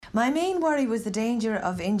My main worry was the danger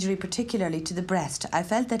of injury, particularly to the breast. I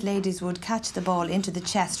felt that ladies would catch the ball into the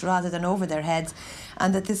chest rather than over their heads,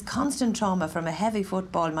 and that this constant trauma from a heavy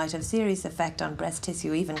football might have serious effect on breast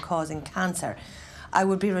tissue, even causing cancer. I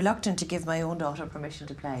would be reluctant to give my own daughter permission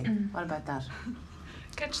to play. What about that?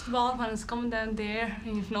 Catch the ball when it's coming down there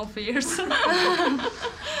and you've no fears.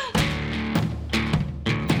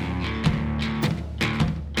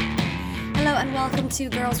 Hello and welcome to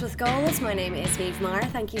Girls with Goals. My name is Niamh Maher.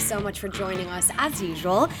 Thank you so much for joining us as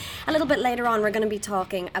usual. A little bit later on we're going to be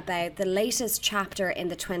talking about the latest chapter in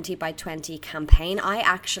the 20 by 20 campaign. I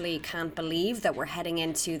actually can't believe that we're heading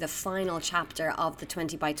into the final chapter of the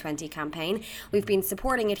 20 by 20 campaign. We've been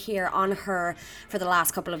supporting it here on Her for the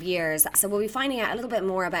last couple of years. So we'll be finding out a little bit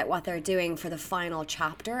more about what they're doing for the final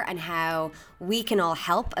chapter and how we can all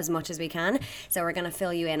help as much as we can. So we're going to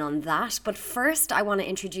fill you in on that. But first I want to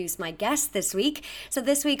introduce my guest this week. So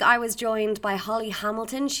this week I was joined by Holly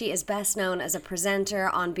Hamilton. She is best known as a presenter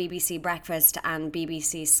on BBC Breakfast and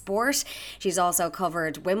BBC Sport. She's also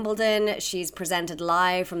covered Wimbledon. She's presented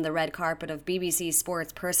live from the red carpet of BBC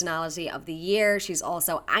Sports Personality of the Year. She's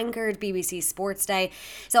also anchored BBC Sports Day.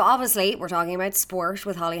 So obviously we're talking about sport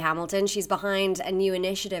with Holly Hamilton. She's behind a new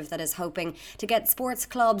initiative that is hoping to get sports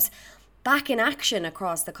clubs back in action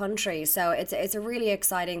across the country. So it's a really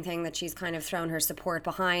exciting thing that she's kind of thrown her support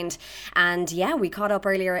behind. And yeah, we caught up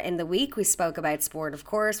earlier in the week. We spoke about sport, of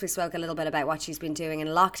course. We spoke a little bit about what she's been doing in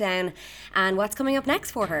lockdown and what's coming up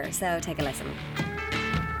next for her. So take a listen.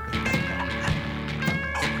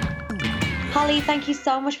 Holly, thank you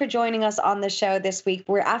so much for joining us on the show this week.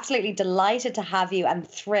 We're absolutely delighted to have you and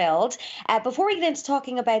thrilled. Before we get into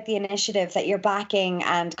talking about the initiative that you're backing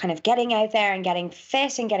and kind of getting out there and getting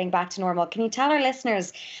fit and getting back to normal, can you tell our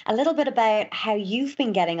listeners a little bit about how you've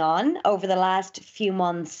been getting on over the last few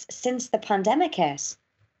months since the pandemic hit?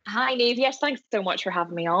 Hi, Niamh. Yes, thanks so much for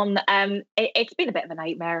having me on. It's been a bit of a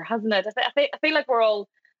nightmare, hasn't it? I feel like we're all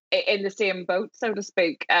in the same boat, so to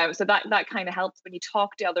speak. So that kind of helps when you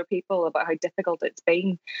talk to other people about how difficult it's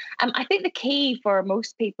been. I think the key for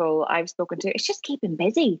most people I've spoken to is just keeping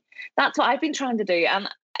busy. That's what I've been trying to do. And,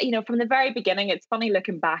 you know, from the very beginning, it's funny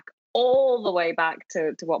looking back all the way back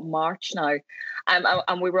to what, March now.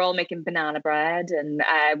 And we were all making banana bread and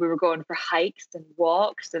we were going for hikes and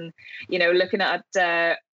walks and, you know, looking at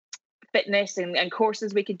fitness and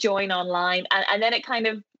courses we could join online. And then it kind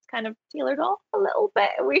of tailored off a little bit.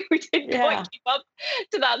 We didn't quite keep up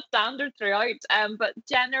to that standard throughout. But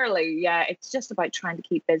generally, yeah, it's just about trying to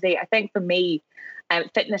keep busy. I think for me,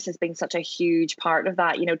 fitness has been such a huge part of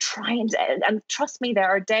that. You know, and trust me, there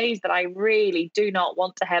are days that I really do not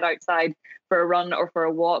want to head outside for a run or for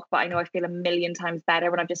a walk, but I know I feel a million times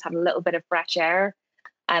better when I've just had a little bit of fresh air.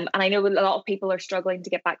 And I know a lot of people are struggling to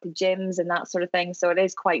get back to gyms and that sort of thing. So it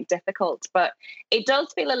is quite difficult, but it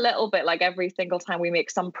does feel a little bit like every single time we make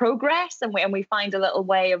some progress and we find a little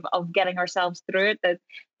way of getting ourselves through it, that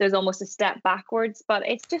there's almost a step backwards, but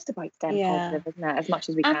it's just about staying positive, isn't it? As much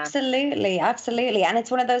as we can. Absolutely. And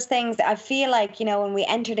it's one of those things that I feel like, you know, when we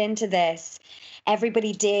entered into this,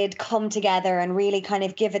 everybody did come together and really kind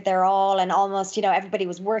of give it their all, and almost, you know, everybody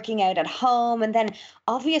was working out at home. And then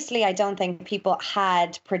obviously I don't think people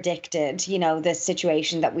had predicted, you know, the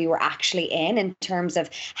situation that we were actually in terms of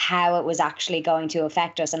how it was actually going to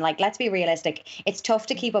affect us. And like, let's be realistic, it's tough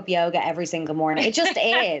to keep up yoga every single morning. It just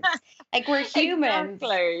is. Like, we're human.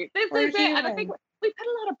 Exactly. This is it. And I think we put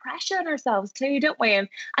a lot of pressure on ourselves too, don't we? And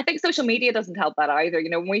I think social media doesn't help that either.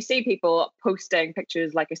 You know, when we see people posting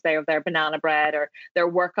pictures, like I say, of their banana bread or their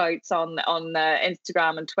workouts on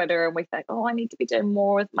Instagram and Twitter, and we think, oh, I need to be doing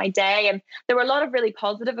more with my day. And there were a lot of really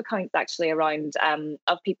positive accounts actually around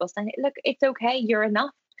of people saying, look, it's okay, you're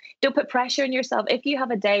enough. Don't put pressure on yourself. If you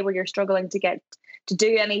have a day where you're struggling to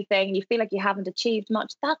do anything, you feel like you haven't achieved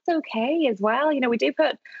much, that's okay as well. You know, we do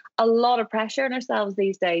put a lot of pressure on ourselves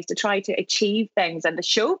these days to try to achieve things and to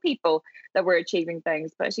show people that we're achieving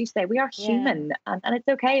things. But as you say, we are human, and it's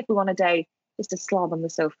okay if we want a day just to slob on the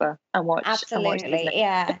sofa and watch. Absolutely.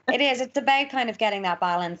 Yeah, it is. It's about kind of getting that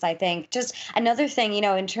balance, I think. Just another thing, you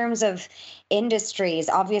know, in terms of industries,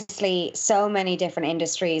 obviously so many different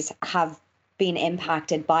industries have been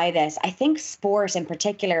impacted by this. I think sport in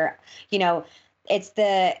particular, you know, it's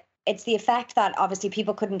the effect that obviously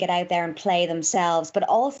people couldn't get out there and play themselves, but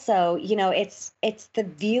also, you know, it's the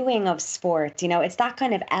viewing of sport, you know, it's that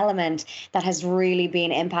kind of element that has really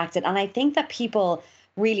been impacted. And I think that people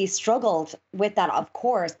really struggled with that, of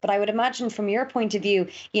course, but I would imagine from your point of view,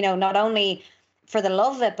 you know, not only for the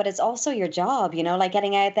love of it, but it's also your job, you know, like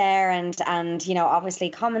getting out there and you know,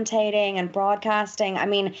 obviously commentating and broadcasting. I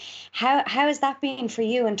mean, how has that been for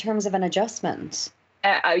you in terms of an adjustment?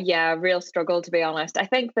 Yeah, real struggle, to be honest. I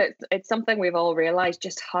think that it's something we've all realized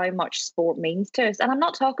just how much sport means to us. And I'm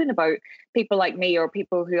not talking about people like me or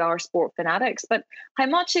people who are sport fanatics, but how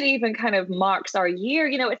much it even kind of marks our year.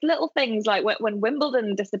 It's little things like when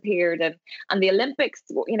Wimbledon disappeared and the Olympics,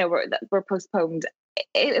 were postponed.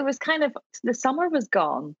 It was kind of, the summer was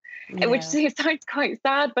gone, which sounds quite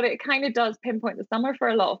sad, but it kind of does pinpoint the summer for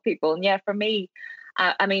a lot of people. And yeah, for me,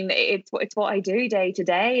 I mean, it's what I do day to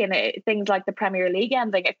day, and things like the Premier League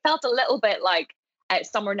ending. It felt a little bit like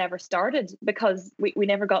summer never started because we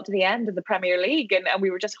never got to the end of the Premier League, and we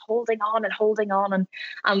were just holding on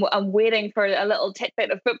and waiting for a little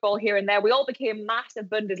tidbit of football here and there. We all became massive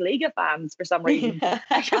Bundesliga fans for some reason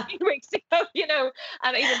a few weeks ago,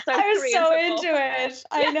 and even South I was Korean so football. into it.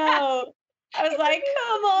 I know. I was like,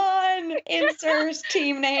 come on, insert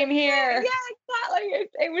team name here. Yeah, exactly.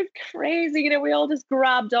 It was crazy. We all just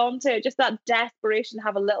grabbed onto it, just that desperation to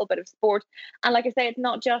have a little bit of sport. And like I say, it's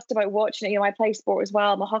not just about watching it. I play sport as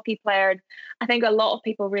well. I'm a hockey player. And I think a lot of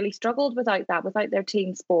people really struggled without their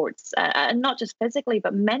team sports. And not just physically,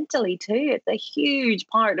 but mentally too. It's a huge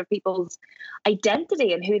part of people's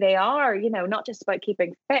identity and who they are, not just about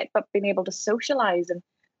keeping fit, but being able to socialize.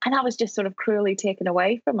 And that was just sort of cruelly taken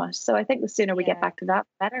away from us. So I think the sooner we get back to that,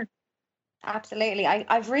 the better. Absolutely.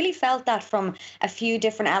 I've really felt that from a few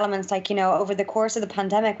different elements. Like, over the course of the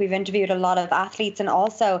pandemic, we've interviewed a lot of athletes and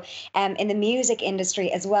also in the music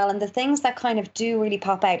industry as well. And the things that kind of do really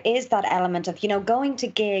pop out is that element of, going to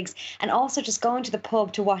gigs and also just going to the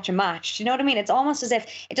pub to watch a match. Do you know what I mean? It's almost as if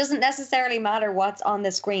it doesn't necessarily matter what's on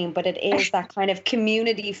the screen, but it is that kind of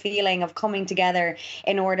community feeling of coming together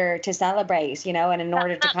in order to celebrate, and in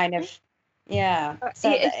order to kind of... Yeah.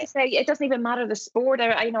 So it doesn't even matter the sport.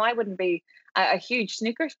 I wouldn't be a huge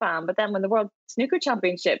snooker fan, but then when the World Snooker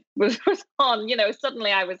Championship was on,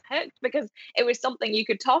 suddenly I was hooked because it was something you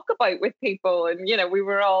could talk about with people, and we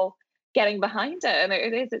were all getting behind it. And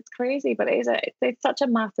it's crazy, but it's such a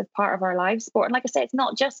massive part of our lives, sport. And like I say, it's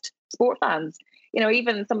not just sport fans.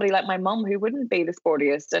 Even somebody like my mum who wouldn't be the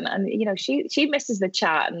sportiest, and she misses the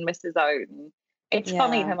chat and misses out. And it's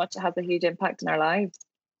funny how much it has a huge impact in our lives.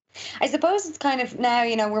 I suppose it's kind of now,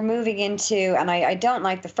 we're moving into, and I don't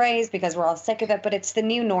like the phrase because we're all sick of it, but it's the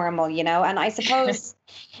new normal, and I suppose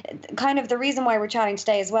kind of the reason why we're chatting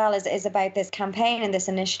today as well is about this campaign and this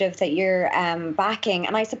initiative that you're backing.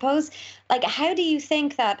 And I suppose, like, how do you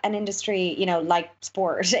think that an industry, like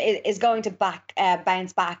sport is going to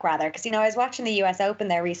bounce back rather? Because, I was watching the US Open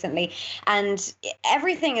there recently and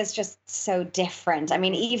everything is just so different. I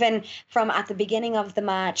mean, even from at the beginning of the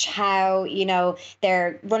match, how,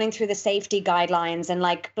 they're running through the safety guidelines and,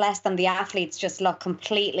 like, bless them, the athletes just look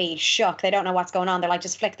completely shook. They don't know what's going on. They're like,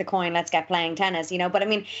 just flick the coin, let's get playing tennis, But I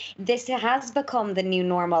mean, this has become the new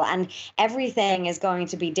normal and everything is going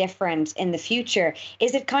to be different in the future.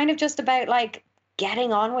 Is it kind of just about like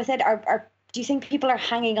getting on with it? Or do you think people are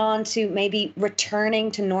hanging on to maybe returning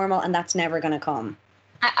to normal and that's never going to come?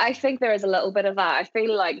 I think there is a little bit of that. I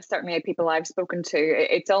feel like certainly people I've spoken to,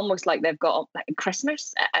 it's almost like they've got like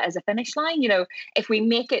Christmas as a finish line. If we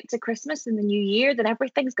make it to Christmas in the new year, then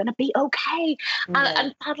everything's going to be okay. Yeah.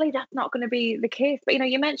 And sadly, that's not going to be the case. But,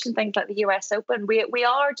 you mentioned things like the US Open. We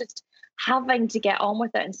are just having to get on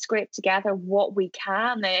with it and scrape together what we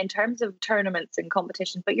can in terms of tournaments and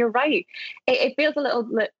competitions. But you're right. It feels a little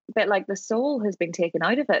bit like the soul has been taken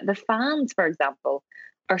out of it. The fans, for example,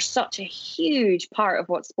 are such a huge part of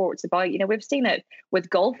what sport's about. We've seen it with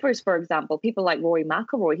golfers, for example, people like Rory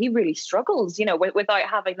McIlroy. He really struggles, without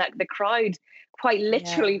having the crowd quite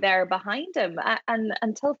literally there behind him. And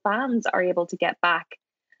until fans are able to get back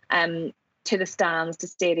to the stands, to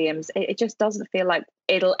stadiums, it just doesn't feel like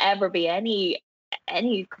it'll ever be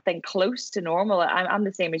anything close to normal. I'm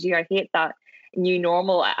the same as you. I hate that new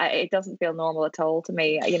normal. It doesn't feel normal at all to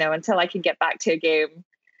me, until I can get back to a game.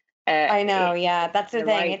 I know, yeah, that's the thing.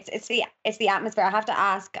 Right. It's the atmosphere. I have to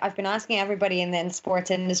ask. I've been asking everybody in the sports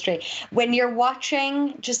industry, when you're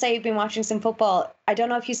watching, just say you've been watching some football. I don't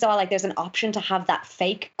know if you saw, like, there's an option to have that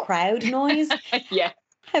fake crowd noise. Yeah.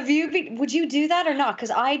 Would you do that or not? Because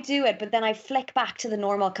I do it, but then I flick back to the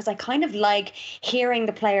normal because I kind of like hearing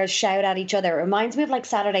the players shout at each other. It reminds me of like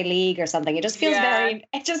Saturday League or something. It just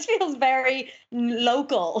feels very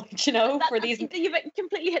local, for these. You've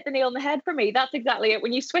completely hit the nail on the head for me. That's exactly it.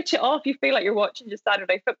 When you switch it off, you feel like you're watching just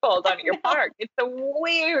Saturday football down at your park. It's the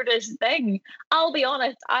weirdest thing. I'll be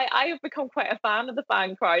honest. I have become quite a fan of the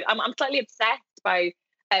fan crowd. I'm slightly obsessed by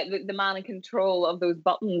the man in control of those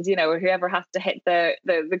buttons, or whoever has to hit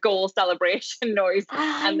the goal celebration noise.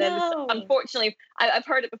 Then unfortunately, I've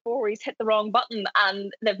heard it before where he's hit the wrong button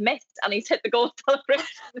and they've missed and he's hit the goal celebration.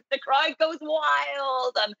 The crowd goes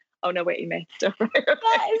wild. And oh no, wait, you missed. That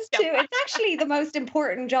is true. It's actually the most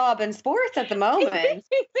important job in sports at the moment.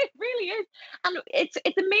 It really is. And it's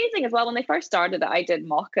amazing as well. When they first started it, I did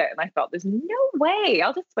mock it and I thought, there's no way,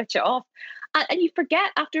 I'll just switch it off. And you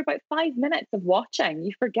forget after about 5 minutes of watching,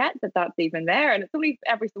 you forget that that's even there. And it's only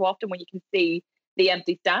every so often when you can see the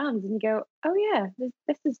empty stands and you go, oh yeah,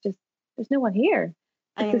 this is just, there's no one here.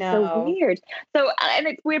 This is so weird. So, and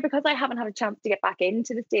it's weird because I haven't had a chance to get back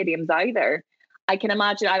into the stadiums either. I can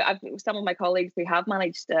imagine I've some of my colleagues who have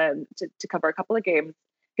managed to cover a couple of games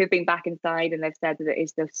who've been back inside, and they've said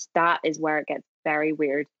that is where it gets very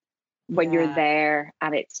weird when you're there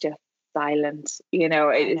and it's just silent.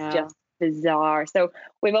 It is just bizarre. So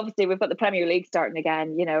we've got the Premier League starting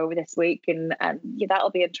again, this week, and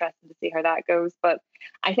that'll be interesting to see how that goes. But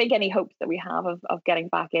I think any hopes that we have of getting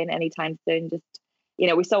back in anytime soon, just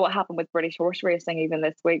we saw what happened with British horse racing even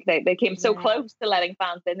this week. They came so close to letting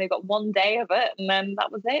fans in. They got 1 day of it, and then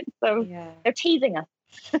that was it. So they're teasing us.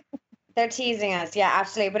 They're teasing us, yeah,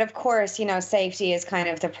 absolutely. But of course, safety is kind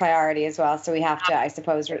of the priority as well. So we have to, I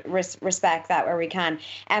suppose, respect that where we can.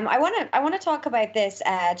 I want to talk about this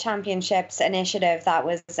championships initiative that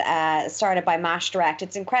was started by Mash Direct.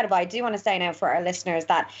 It's incredible. I do want to say now for our listeners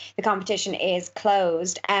that the competition is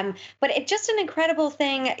closed. But it's just an incredible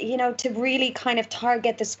thing, to really kind of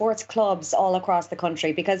target the sports clubs all across the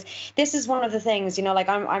country, because this is one of the things, like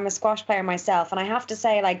I'm a squash player myself, and I have to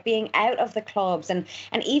say, like, being out of the clubs and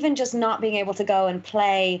even just not being able to go and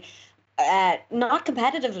play not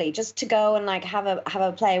competitively, just to go and like have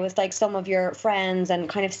a play with like some of your friends and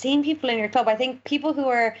kind of seeing people in your club. I think people who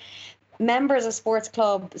are members of sports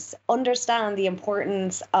clubs understand the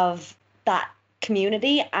importance of that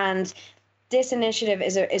community, and this initiative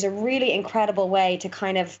is a really incredible way to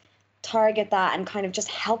kind of target that and kind of just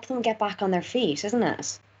help them get back on their feet, isn't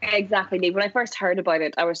it? Exactly, Niamh. When I first heard about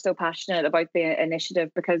it, I was so passionate about the initiative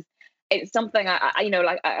because it's something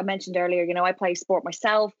like I mentioned earlier, I play sport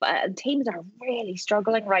myself, and teams are really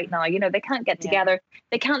struggling right now. They can't get together.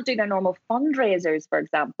 They can't do their normal fundraisers, for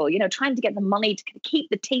example, trying to get the money to keep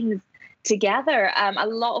the teams together. A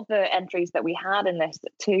lot of the entries that we had in this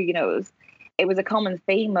too, it was a common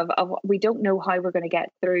theme of we don't know how we're going to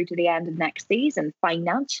get through to the end of next season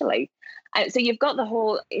financially. So you've got the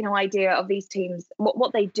whole, idea of these teams,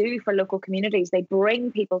 what they do for local communities. They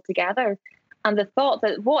bring people together. And the thought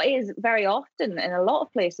that what is very often in a lot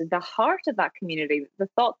of places, the heart of that community, the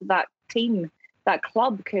thought that team, that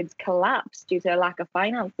club could collapse due to a lack of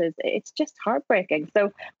finances, it's just heartbreaking.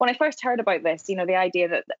 So when I first heard about this, the idea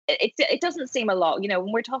that it doesn't seem a lot,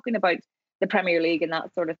 when we're talking about the Premier League and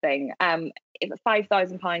that sort of thing, £5,000,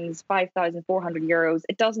 €5,400,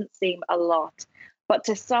 it doesn't seem a lot. But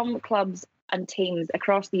to some clubs and teams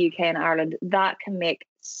across the UK and Ireland, that can make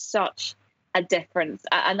such a difference,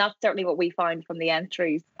 and that's certainly what we found from the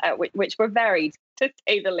entries, which were varied, to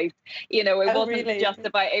say the least.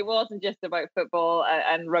 It wasn't just about football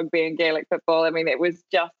and rugby and Gaelic football. I mean, it was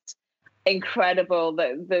just incredible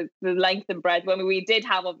the length and breadth. When we did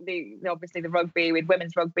have obviously the rugby, we had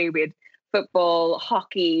women's rugby, we had football,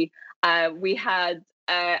 hockey, we had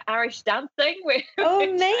Irish dancing.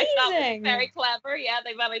 Amazing! Very clever. Yeah,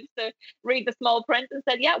 they managed to read the small print and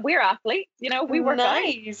said, "Yeah, we're athletes. We work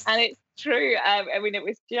nice." out," and it's true. It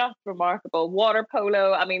was just remarkable. Water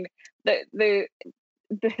polo. I mean, the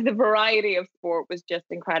variety of sport was just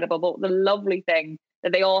incredible. But the lovely thing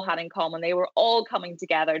that they all had in common, they were all coming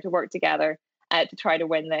together to work together to try to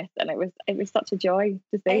win this, and it was such a joy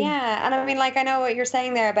to see. Yeah, and I mean, like, I know what you're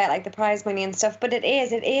saying there about like the prize money and stuff, but it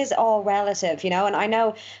is all relative, and I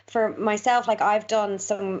know for myself, like, I've done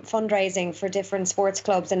some fundraising for different sports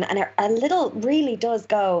clubs, and a little really does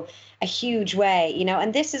go a huge way,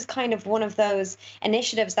 and this is kind of one of those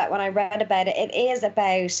initiatives that when I read about it, it is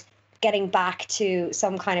about getting back to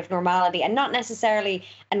some kind of normality, and not necessarily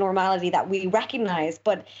a normality that we recognize,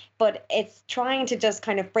 but it's trying to just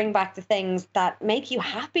kind of bring back the things that make you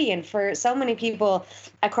happy. And for so many people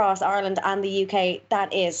across Ireland and the UK,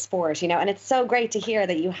 that is sport, and it's so great to hear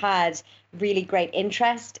that you had really great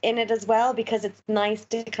interest in it as well, because it's nice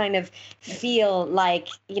to kind of feel like,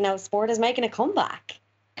 sport is making a comeback.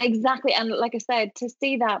 Exactly. And like I said, to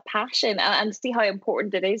see that passion and see how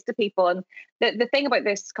important it is to people. And the thing about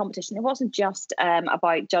this competition, it wasn't just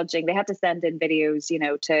about judging. They had to send in videos,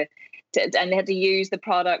 and they had to use the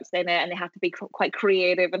products in it, and they had to be quite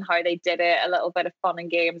creative in how they did it, a little bit of fun and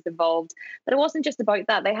games involved. But it wasn't just about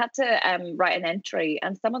that. They had to write an entry,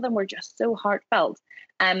 and some of them were just so heartfelt.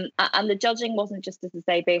 And the judging wasn't just, as I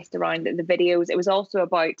say, based around the videos. It was also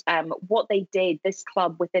about what they did, this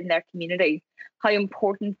club within their community, how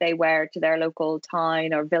important they were to their local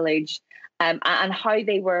town or village, and how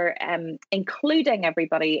they were including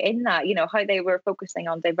everybody in that. You know, how they were focusing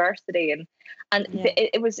on diversity,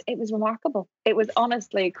 it was remarkable. It was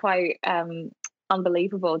honestly quite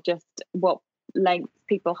unbelievable just what lengths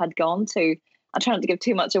people had gone to. I'm trying not to give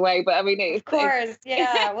too much away, but I mean, of course,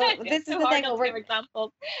 yeah. Well, this is the thing.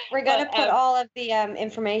 We're going to put all of the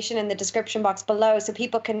information in the description box below, so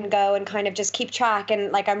people can go and kind of just keep track.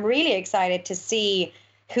 And like, I'm really excited to see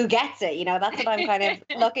who gets it. You know, that's what I'm kind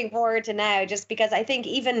of looking forward to now, just because I think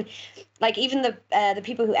even the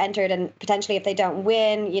people who entered, and potentially if they don't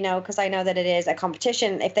win, you know, because I know that it is a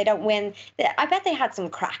competition, if they don't win, I bet they had some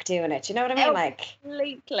crack doing it. You know what I mean?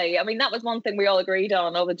 Completely. I mean, that was one thing we all agreed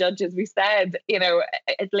on, all the judges. We said, you know,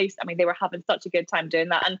 at least, I mean, they were having such a good time doing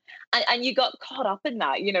that. And you got caught up in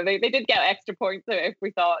that. You know, they did get extra points if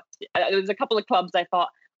we thought, there was a couple of clubs I thought,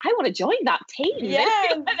 I want to join that team. Yeah.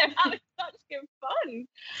 They're having such good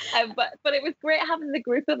fun. But it was great having the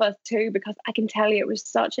group of us too, because I can tell you it was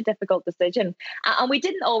such a difficult decision. And we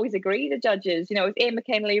didn't always agree, the judges. You know, it was Ian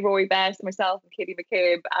McKinley, Rory Best, myself and Katie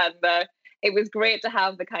McCabe. And it was great to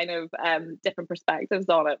have the kind of different perspectives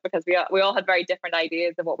on it, because we all had very different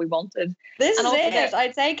ideas of what we wanted. This is it.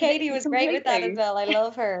 I'd say Katie was great with that as well. I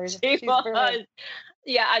love her. She's was. Brilliant.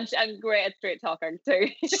 Yeah, and great at straight talking too.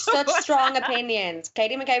 Such strong opinions.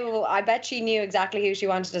 Katie McCabe, I bet she knew exactly who she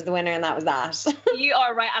wanted as the winner, and that was that. You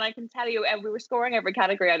are right, and I can tell you, we were scoring every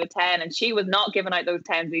category out of 10, and she was not giving out those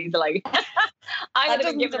 10s easily. I would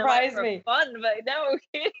have given surprise me. For fun, but no,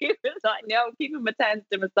 Katie was like, no, keeping my 10s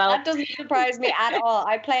to myself. That doesn't surprise me at all.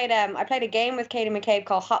 I played a game with Katie McCabe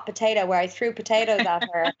called Hot Potato, where I threw potatoes at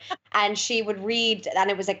her, and she would read, and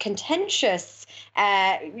it was a contentious,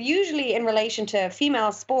 usually in relation to female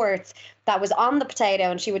sports, that was on the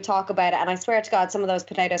potato, and she would talk about it, and I swear to God, some of those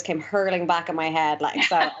potatoes came hurling back at my head, like,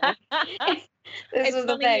 so. This was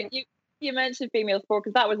the thing. You mentioned female sport,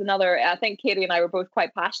 because that was another. I think Katie and I were both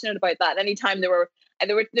quite passionate about that. Anytime there were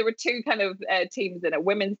two kind of teams in it,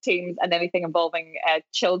 women's teams and anything involving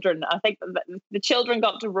children. I think the children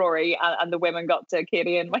got to Rory and the women got to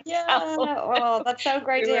Katie and myself. Yeah, oh, that's so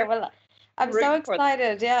great to hear. Well, I'm so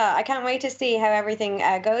excited. Yeah, I can't wait to see how everything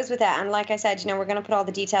goes with it. And like I said, you know, we're going to put all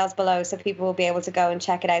the details below so people will be able to go and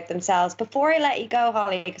check it out themselves. Before I let you go,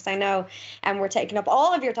 Holly, because I know we're taking up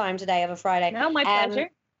all of your time today of a Friday. No, my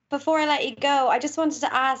pleasure. Before I let you go, I just wanted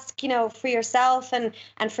to ask, you know, for yourself and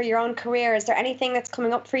for your own career, is there anything that's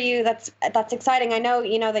coming up for you that's exciting? I know,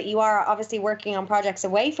 you know, that you are obviously working on projects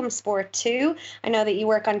away from sport too. I know that you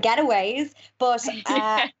work on getaways, but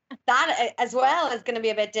that as well is going to be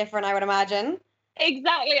a bit different, I would imagine.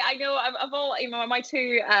 Exactly. I know I've all, you know, my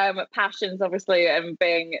two passions, obviously,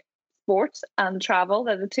 being sport and travel.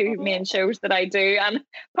 They're the two main shows that I do, and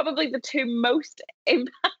probably the two most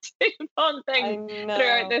impacted on things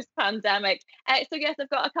throughout this pandemic. So yes, I've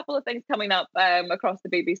got a couple of things coming up across the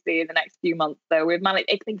BBC in the next few months. So we've managed.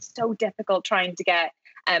 It's been so difficult trying to get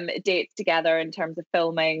dates together in terms of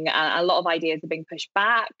filming. A lot of ideas are being pushed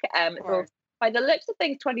back. So by the looks of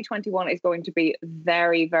things, 2021 is going to be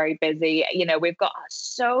very, very busy. You know, we've got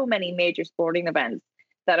so many major sporting events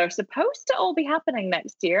that are supposed to all be happening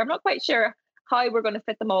next year. I'm not quite sure how we're going to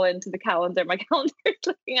fit them all into the calendar. My calendar is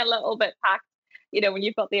looking a little bit packed. You know, when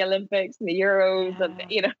you've got the Olympics and the Euros and,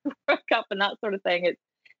 you know, World Cup and that sort of thing,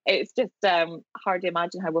 it's just hard to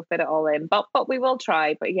imagine how we'll fit it all in. But we will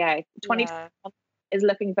try. But yeah, 2021 is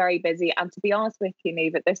looking very busy. And to be honest with you,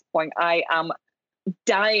 Niamh, at this point, I am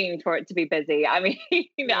dying for it to be busy. I mean,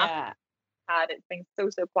 you know, it's been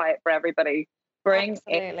so quiet for everybody. Bring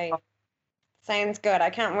it on. Sounds good.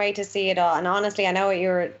 I can't wait to see it all. And honestly, I know what you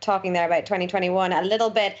were talking there about 2021, a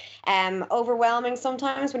little bit overwhelming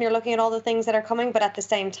sometimes when you're looking at all the things that are coming, but at the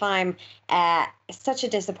same time, it's such a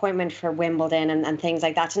disappointment for Wimbledon and things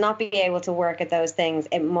like that. To not be able to work at those things,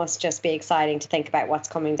 it must just be exciting to think about what's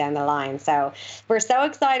coming down the line. So we're so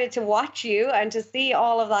excited to watch you and to see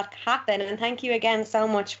all of that happen. And thank you again so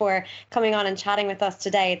much for coming on and chatting with us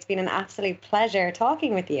today. It's been an absolute pleasure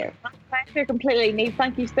talking with you. Thank you completely, Niamh.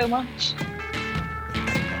 Thank you so much.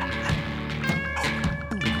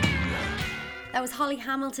 That was Holly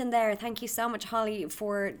Hamilton there. Thank you so much, Holly,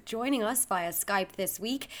 for joining us via Skype this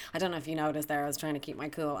week. I don't know if you noticed there, I was trying to keep my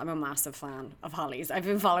cool. I'm a massive fan of Holly's. I've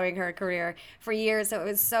been following her career for years, so it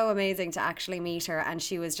was so amazing to actually meet her, and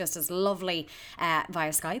she was just as lovely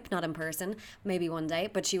via Skype, not in person, maybe one day,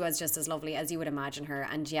 but she was just as lovely as you would imagine her,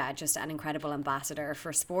 and yeah, just an incredible ambassador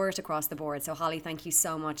for sport across the board. So Holly, thank you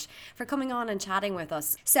so much for coming on and chatting with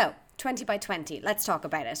us. So 20 by 20, let's talk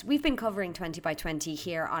about it. We've been covering 20 by 20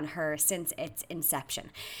 here on Her since its inception.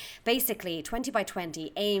 Basically, 20 by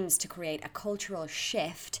 20 aims to create a cultural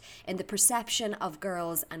shift in the perception of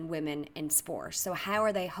girls and women in sport. So how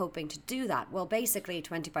are they hoping to do that? Well, basically,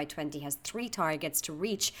 20 by 20 has 3 targets to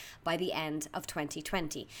reach by the end of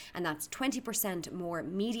 2020. And that's 20% more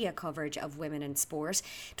media coverage of women in sport,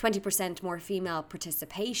 20% more female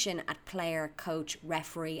participation at player, coach,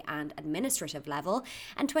 referee and administrative level,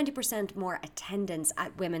 and 20% more attendance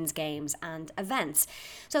at women's games and events.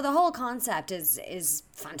 So the whole concept is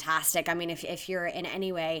fantastic. I mean, if you're in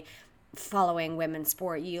any way following women's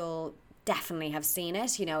sport, you'll definitely have seen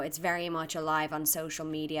it. You know, it's very much alive on social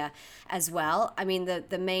media as well. I mean,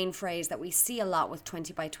 the main phrase that we see a lot with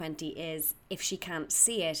 20 by 20 is, if she can't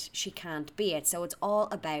see it, she can't be it. So it's all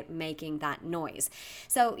about making that noise.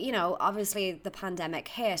 So, you know, obviously the pandemic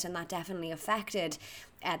hit and that definitely affected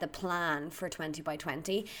the plan for 20 by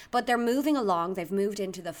 20, but they're moving along. They've moved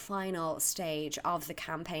into the final stage of the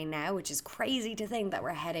campaign now, which is crazy to think that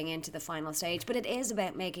we're heading into the final stage, but it is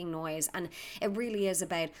about making noise, and it really is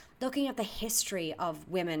about looking at the history of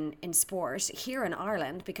women in sport here in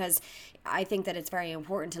Ireland, because I think that it's very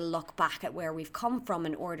important to look back at where we've come from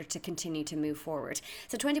in order to continue to move forward.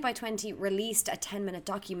 So 20 by 20 released a 10-minute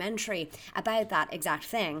documentary about that exact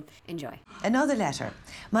thing. Enjoy. Another letter.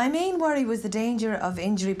 My main worry was the danger of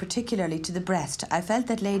injury, particularly to the breast. I felt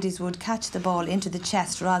that ladies would catch the ball into the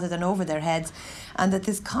chest rather than over their heads, and that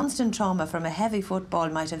this constant trauma from a heavy football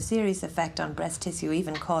might have serious effect on breast tissue,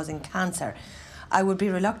 even causing cancer. I would be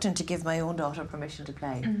reluctant to give my own daughter permission to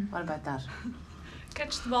play. What about that?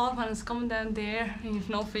 Catch the ball when it's coming down there and you've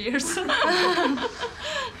no fears.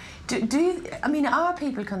 Do you, I mean, are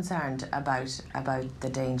people concerned about the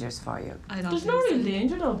dangers for you? There's no real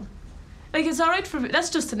danger though. Like, it's alright for, that's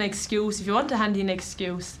just an excuse. If you want to hand in an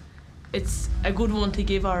excuse, it's a good one to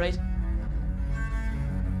give, alright.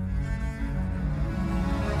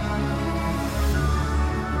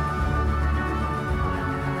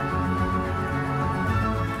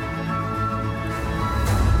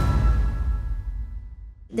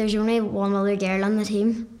 There's only one other girl on the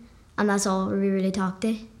team, and that's all we really talk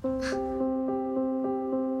to.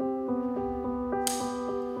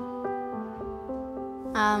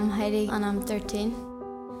 I'm Heidi and I'm 13.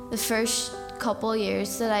 The first couple of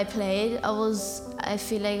years that I played, I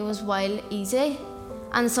feel like it was wild easy,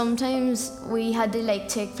 and sometimes we had to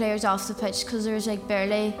take players off the pitch because there was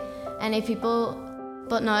barely any people.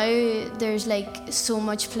 But now there's so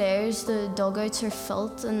much players, the dugouts are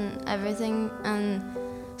filled and everything, and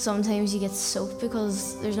sometimes you get soaked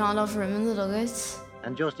because there's not enough room in the dugouts.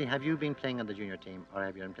 And Josie, have you been playing on the junior team or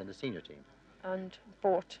have you been playing the senior team? And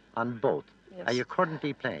both. On both? Yes. Are you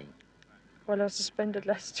currently playing? Well, I was suspended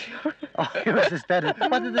last year. Oh, you were suspended.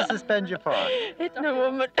 What did they suspend you for? Hitting a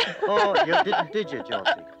woman. Oh, you didn't, did you,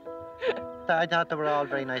 Josie? I thought they were all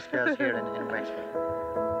very nice girls here in Wexford.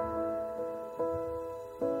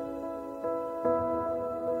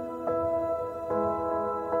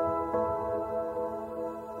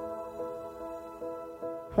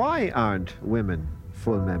 Why aren't women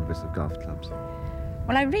full members of golf clubs?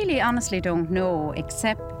 Well, I really honestly don't know,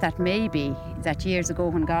 except that maybe that years ago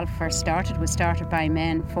when golf first started, was started by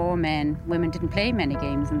men for men. Women didn't play many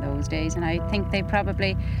games in those days, and I think they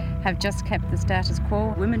probably have just kept the status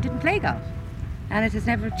quo. Women didn't play golf, and it has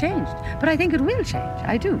never changed. But I think it will change,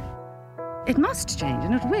 I do. It must change,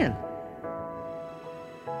 and it will.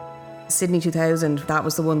 Sydney 2000, that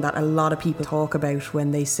was the one that a lot of people talk about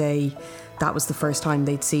when they say that was the first time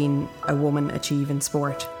they'd seen a woman achieve in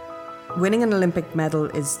sport. Winning an Olympic medal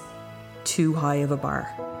is too high of a bar.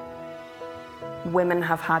 Women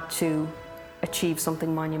have had to achieve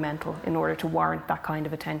something monumental in order to warrant that kind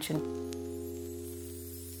of attention.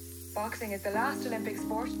 Boxing is the last Olympic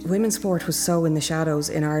sport. Women's sport was so in the shadows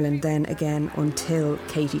in Ireland then again until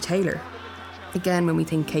Katie Taylor. Again, when we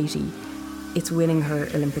think Katie, it's winning her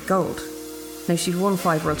Olympic gold. Now, she'd won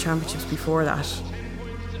 5 World Championships before that.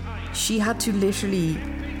 She had to literally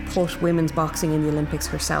put women's boxing in the Olympics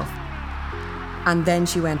herself. And then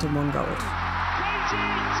she went and won gold.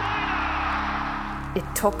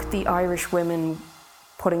 It took the Irish women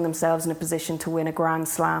putting themselves in a position to win a Grand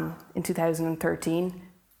Slam in 2013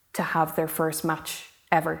 to have their first match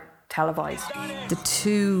ever televised. The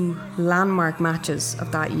two landmark matches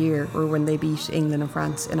of that year were when they beat England and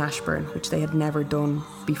France in Ashburn, which they had never done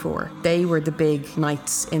before. They were the big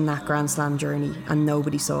nights in that Grand Slam journey, and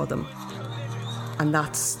nobody saw them. And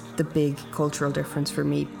that's the big cultural difference for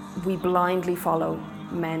me. We blindly follow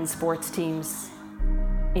men's sports teams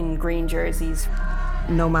in green jerseys,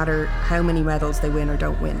 no matter how many medals they win or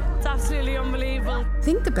don't win. It's absolutely unbelievable. I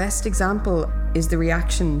think the best example is the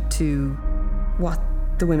reaction to what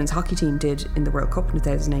the women's hockey team did in the World Cup in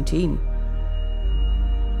 2018.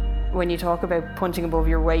 When you talk about punching above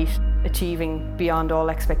your weight, achieving beyond all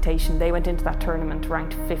expectation, they went into that tournament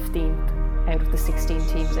ranked 15th out of the 16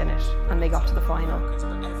 teams in it, and they got to the final.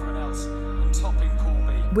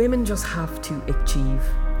 Women just have to achieve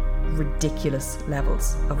ridiculous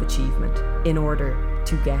levels of achievement in order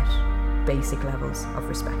to get basic levels of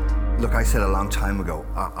respect. Look, I said a long time ago,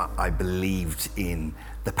 I believed in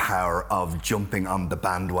the power of jumping on the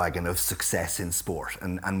bandwagon of success in sport,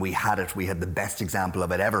 and we had it. We had the best example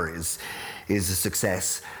of it ever is the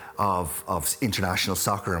success of international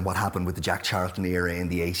soccer and what happened with the Jack Charlton era in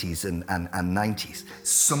the 80s and 90s.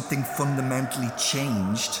 Something fundamentally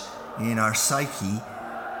changed in our psyche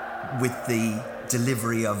with the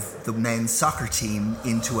delivery of the men's soccer team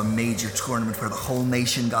into a major tournament where the whole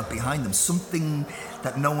nation got behind them. Something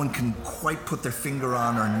that no one can quite put their finger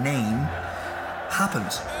on or name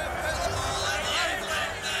happened.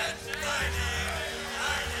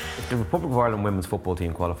 If the Republic of Ireland women's football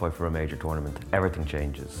team qualify for a major tournament, everything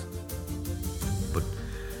changes. But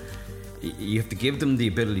you have to give them the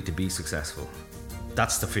ability to be successful.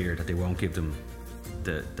 That's the fear, that they won't give them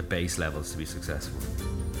the base levels to be successful.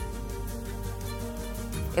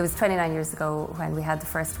 It was 29 years ago when we had the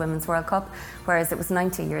first Women's World Cup, whereas it was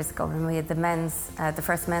 90 years ago when we had the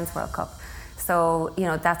first Men's World Cup. So, you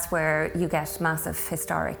know, that's where you get massive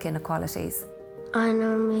historic inequalities. I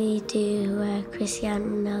normally do Cristiano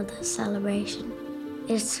Ronaldo celebration.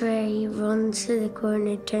 It's where he runs to the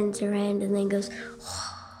corner, turns around and then goes,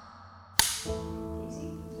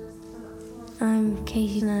 I'm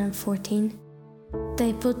Katie and I'm 14.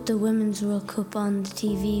 They put the Women's World Cup on the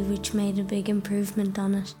TV, which made a big improvement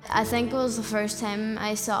on it. I think it was the first time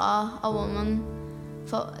I saw a woman,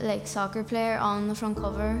 soccer player on the front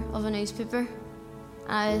cover of a newspaper.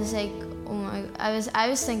 And I was like, oh my, I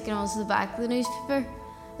was thinking it was the back of the newspaper.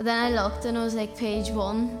 But then I looked and it was like page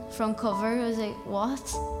 1, front cover. I was like, what?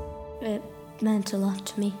 It meant a lot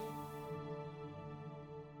to me.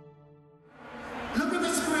 Look at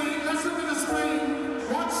the screen, let's look at the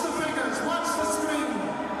screen. Watch the figures, watch the screen.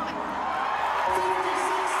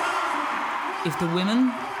 56,000. If the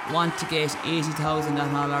women want to get 80,000 at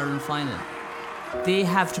an All-Ireland final, they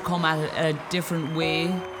have to come at it a different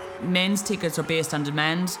way. Men's tickets are based on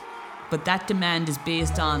demand, but that demand is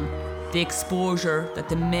based on the exposure that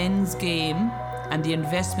the men's game and the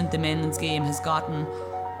investment the men's game has gotten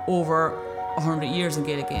over 100 years in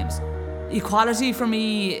Gaelic games. Equality for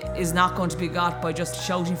me is not going to be got by just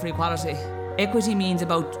shouting for equality. Equity means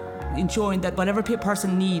about ensuring that whatever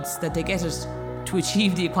person needs, that they get it to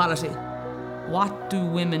achieve the equality. What do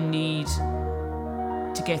women need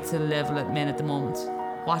to get to the level at men at the moment?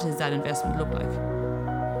 What does that investment look like?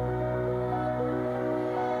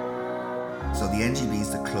 So the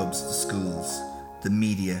NGBs, the clubs, the schools, the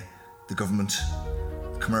media, the government,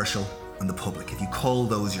 the commercial and the public, if you call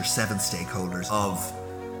those your 7 stakeholders of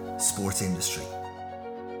sports industry.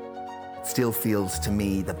 It still feels to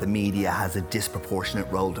me that the media has a disproportionate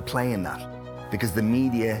role to play in that, because the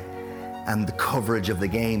media and the coverage of the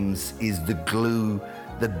games is the glue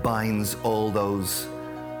that binds all those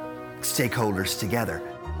stakeholders together.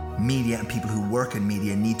 Media and people who work in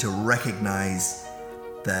media need to recognise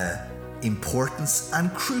the importance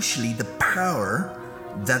and, crucially, the power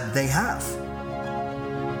that they have.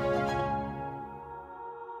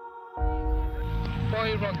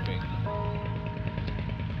 Why rugby?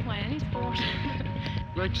 Why any sport?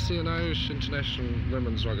 I'd like to see an Irish international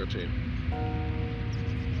women's rugby team.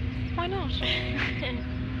 Why not?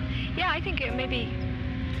 Yeah, I think maybe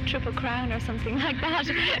Triple Crown or something like that.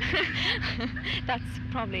 That's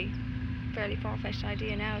probably a fairly far-fetched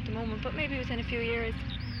idea now at the moment, but maybe within a few years.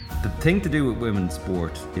 The thing to do with women's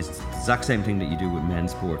sport is the exact same thing that you do with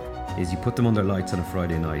men's sport, is you put them under lights on a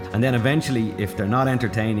Friday night. And then eventually, if they're not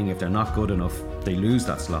entertaining, if they're not good enough, they lose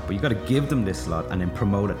that slot. But you've got to give them this slot and then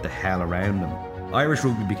promote it the hell around them. Irish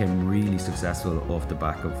rugby became really successful off the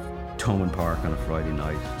back of Thomond Park on a Friday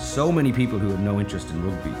night. So many people who had no interest in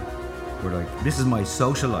rugby were like, this is my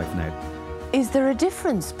social life now. Is there a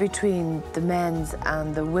difference between the men's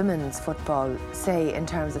and the women's football, say, in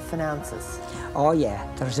terms of finances? Oh yeah,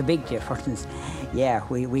 there's a big difference. Yeah,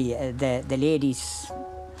 the ladies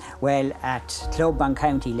Well, at club and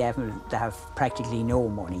county level, they have practically no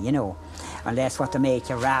money, you know, unless what they make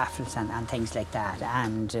your raffles and things like that.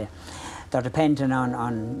 And they're dependent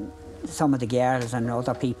on some of the girls and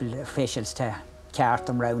other people, officials, to cart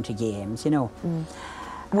them round to games, you know.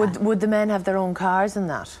 Would the men have their own cars and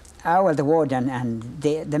that? Oh, well, they would, and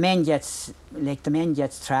the men gets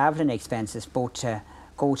travelling expenses, both to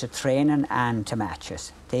go to training and to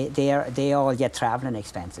matches. They all get travelling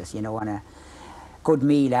expenses, you know, and a good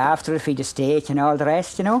meal after, feed a steak and all the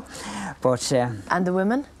rest, you know. But and the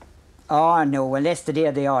women? Oh no, unless the day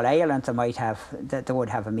of the All Ireland, they would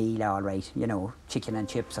have a meal, all right, you know, chicken and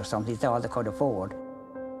chips or something. It's all they could afford.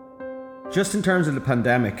 Just in terms of the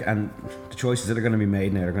pandemic and the choices that are going to be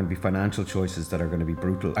made now, are going to be financial choices that are going to be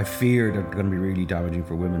brutal. I fear they're going to be really damaging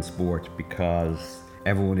for women's sport because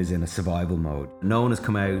everyone is in a survival mode. No one has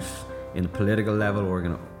come out in a political level or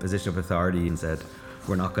in a position of authority and said,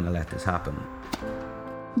 we're not going to let this happen.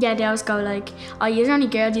 Yeah, they always go like, oh, you're only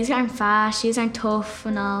girls, you aren't fast, you aren't tough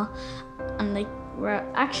and all. And like, we're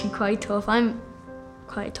actually quite tough. I'm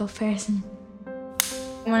quite a tough person.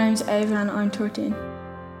 My name's Ava and I'm 13.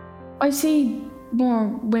 I see more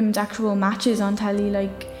women's actual matches on telly,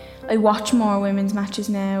 like I watch more women's matches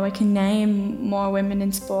now, I can name more women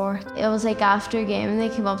in sport. It was like after a game and they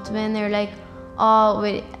came up to me and they were like, oh,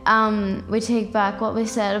 we take back what we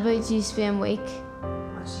said about you being weak.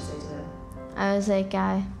 What did you say to them? I was like,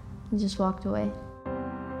 I just walked away.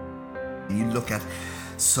 You look at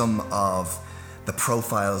some of the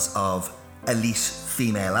profiles of elite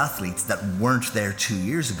female athletes that weren't there 2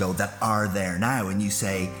 years ago that are there now, and you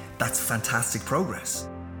say, that's fantastic progress.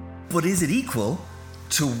 But is it equal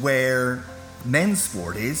to where men's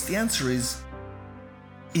sport is? The answer is,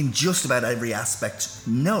 in just about every aspect,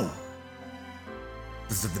 no.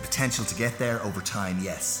 There's the potential to get there over time,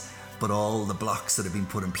 yes, but all the blocks that have been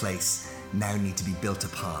put in place now need to be built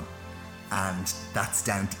upon. And that's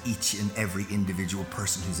down to each and every individual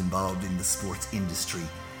person who's involved in the sports industry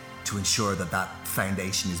to ensure that that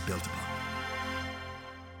foundation is built upon.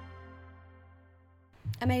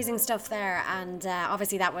 Amazing stuff there, and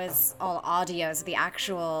obviously that was all audio, so the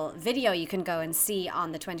actual video you can go and see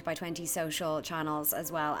on the 20x20 social channels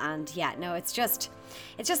as well. And yeah, no, it's just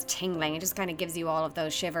tingling. It just kind of gives you all of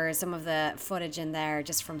those shivers, some of the footage in there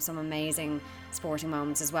just from some amazing sporting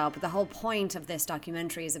moments as well. But the whole point of this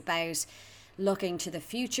documentary is about looking to the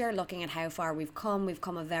future, looking at how far we've come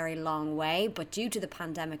a very long way, but due to the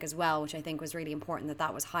pandemic as well, which I think was really important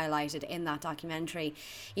that was highlighted in that documentary,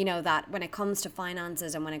 you know, that when it comes to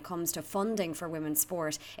finances and when it comes to funding for women's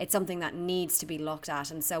sport, it's something that needs to be looked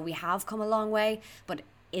at. And so we have come a long way, but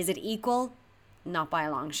is it equal? Not by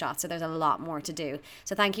a long shot. So there's a lot more to do.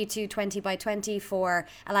 So thank you to 20x20 for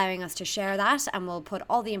allowing us to share that, and we'll put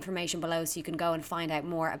all the information below so you can go and find out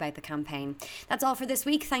more about the campaign. That's all for this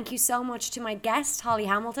week. Thank you so much to my guest, Holly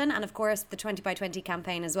Hamilton, and of course the 20x20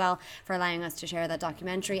 campaign as well for allowing us to share that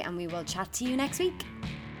documentary, and we will chat to you next week.